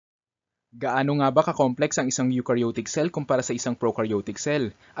Gaano nga ba ka-complex ang isang eukaryotic cell kumpara sa isang prokaryotic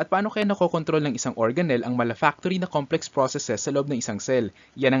cell? At paano kaya nakokontrol ng isang organelle ang malafactory na complex processes sa loob ng isang cell?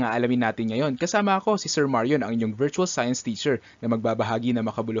 Yan ang aalamin natin ngayon. Kasama ako si Sir Marion, ang inyong virtual science teacher na magbabahagi ng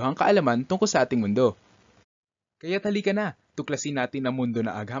makabuluhang kaalaman tungkol sa ating mundo. Kaya halika na, tuklasin natin ang mundo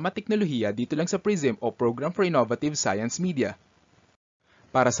na agham at teknolohiya dito lang sa PRISM o Program for Innovative Science Media.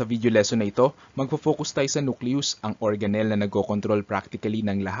 Para sa video lesson na ito, magfo-focus tayo sa nucleus, ang organelle na nagkokontrol practically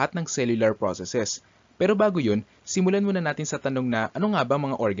ng lahat ng cellular processes. Pero bago yun, simulan muna natin sa tanong na ano nga ba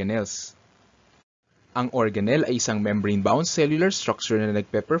mga organelles? Ang organelle ay isang membrane-bound cellular structure na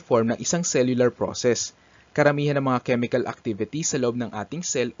nagpe-perform ng isang cellular process. Karamihan ng mga chemical activity sa loob ng ating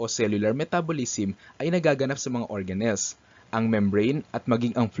cell o cellular metabolism ay nagaganap sa mga organelles. Ang membrane at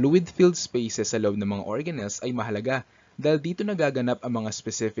maging ang fluid-filled spaces sa loob ng mga organelles ay mahalaga dahil dito nagaganap ang mga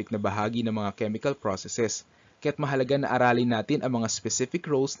specific na bahagi ng mga chemical processes. Kaya't mahalaga na aralin natin ang mga specific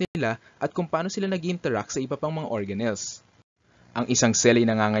roles nila at kung paano sila nag-interact sa iba pang mga organelles. Ang isang cell ay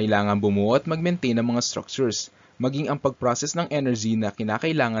nangangailangan bumuo at mag-maintain ng mga structures, maging ang pag-process ng energy na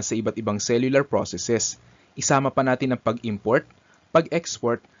kinakailangan sa iba't ibang cellular processes. Isama pa natin ang pag-import,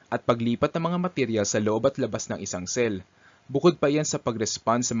 pag-export, at paglipat ng mga material sa loob at labas ng isang cell. Bukod pa yan sa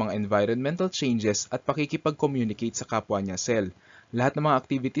pag-respond sa mga environmental changes at pakikipag-communicate sa kapwa niya cell. Lahat ng mga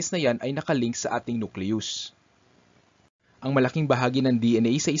activities na yan ay nakalink sa ating nucleus. Ang malaking bahagi ng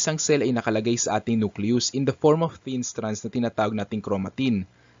DNA sa isang cell ay nakalagay sa ating nucleus in the form of thin strands na tinatawag nating chromatin.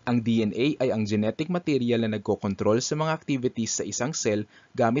 Ang DNA ay ang genetic material na nagkokontrol sa mga activities sa isang cell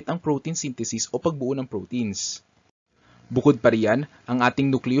gamit ang protein synthesis o pagbuo ng proteins. Bukod pa riyan, ang ating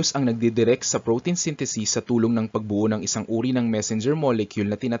nucleus ang nagdidirect sa protein synthesis sa tulong ng pagbuo ng isang uri ng messenger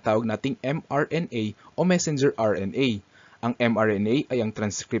molecule na tinatawag nating mRNA o messenger RNA. Ang mRNA ay ang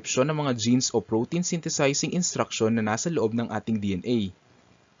transcription ng mga genes o protein synthesizing instruction na nasa loob ng ating DNA.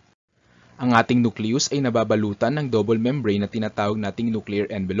 Ang ating nucleus ay nababalutan ng double membrane na tinatawag nating nuclear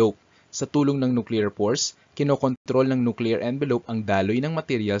envelope. Sa tulong ng nuclear pores, kinokontrol ng nuclear envelope ang daloy ng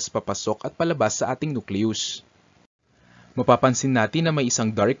materials papasok at palabas sa ating nucleus. Mapapansin natin na may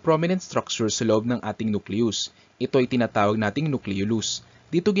isang dark prominent structure sa loob ng ating nucleus. Ito ay tinatawag nating nucleolus.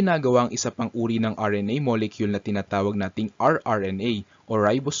 Dito ginagawa ang isa pang uri ng RNA molecule na tinatawag nating rRNA o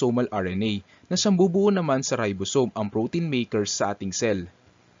ribosomal RNA na siyang bubuo naman sa ribosome, ang protein makers sa ating cell.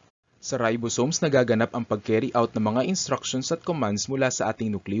 Sa ribosomes nagaganap ang pag-carry out ng mga instructions at commands mula sa ating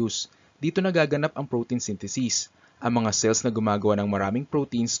nucleus. Dito nagaganap ang protein synthesis. Ang mga cells na gumagawa ng maraming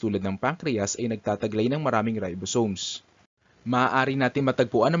proteins tulad ng pancreas ay nagtataglay ng maraming ribosomes. Maaari natin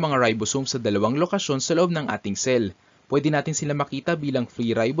matagpuan ang mga ribosome sa dalawang lokasyon sa loob ng ating cell. Pwede natin sila makita bilang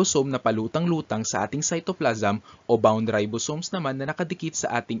free ribosome na palutang-lutang sa ating cytoplasm o bound ribosomes naman na nakadikit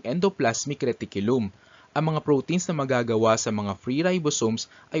sa ating endoplasmic reticulum. Ang mga proteins na magagawa sa mga free ribosomes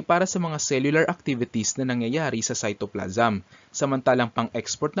ay para sa mga cellular activities na nangyayari sa cytoplasm. Samantalang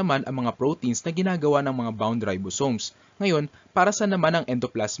pang-export naman ang mga proteins na ginagawa ng mga bound ribosomes. Ngayon, para sa naman ang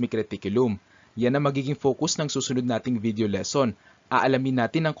endoplasmic reticulum? Yan ang magiging focus ng susunod nating video lesson. Aalamin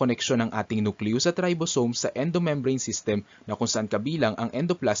natin ang koneksyon ng ating nucleus at ribosome sa endomembrane system na kung saan kabilang ang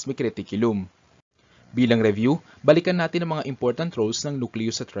endoplasmic reticulum. Bilang review, balikan natin ang mga important roles ng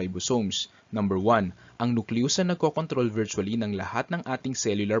nucleus at ribosomes. Number 1, ang nucleus ang nagkokontrol virtually ng lahat ng ating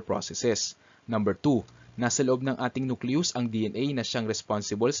cellular processes. Number 2, nasa loob ng ating nucleus ang DNA na siyang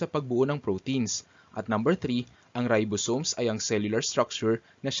responsible sa pagbuo ng proteins. At number 3, ang ribosomes ay ang cellular structure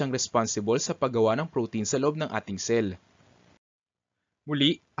na siyang responsible sa paggawa ng protein sa loob ng ating cell.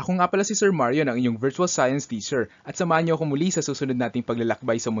 Muli, ako nga pala si Sir Marion, ang inyong virtual science teacher, at samahan niyo ako muli sa susunod nating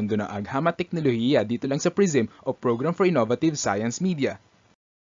paglalakbay sa mundo ng agham at teknolohiya dito lang sa PRISM o Program for Innovative Science Media.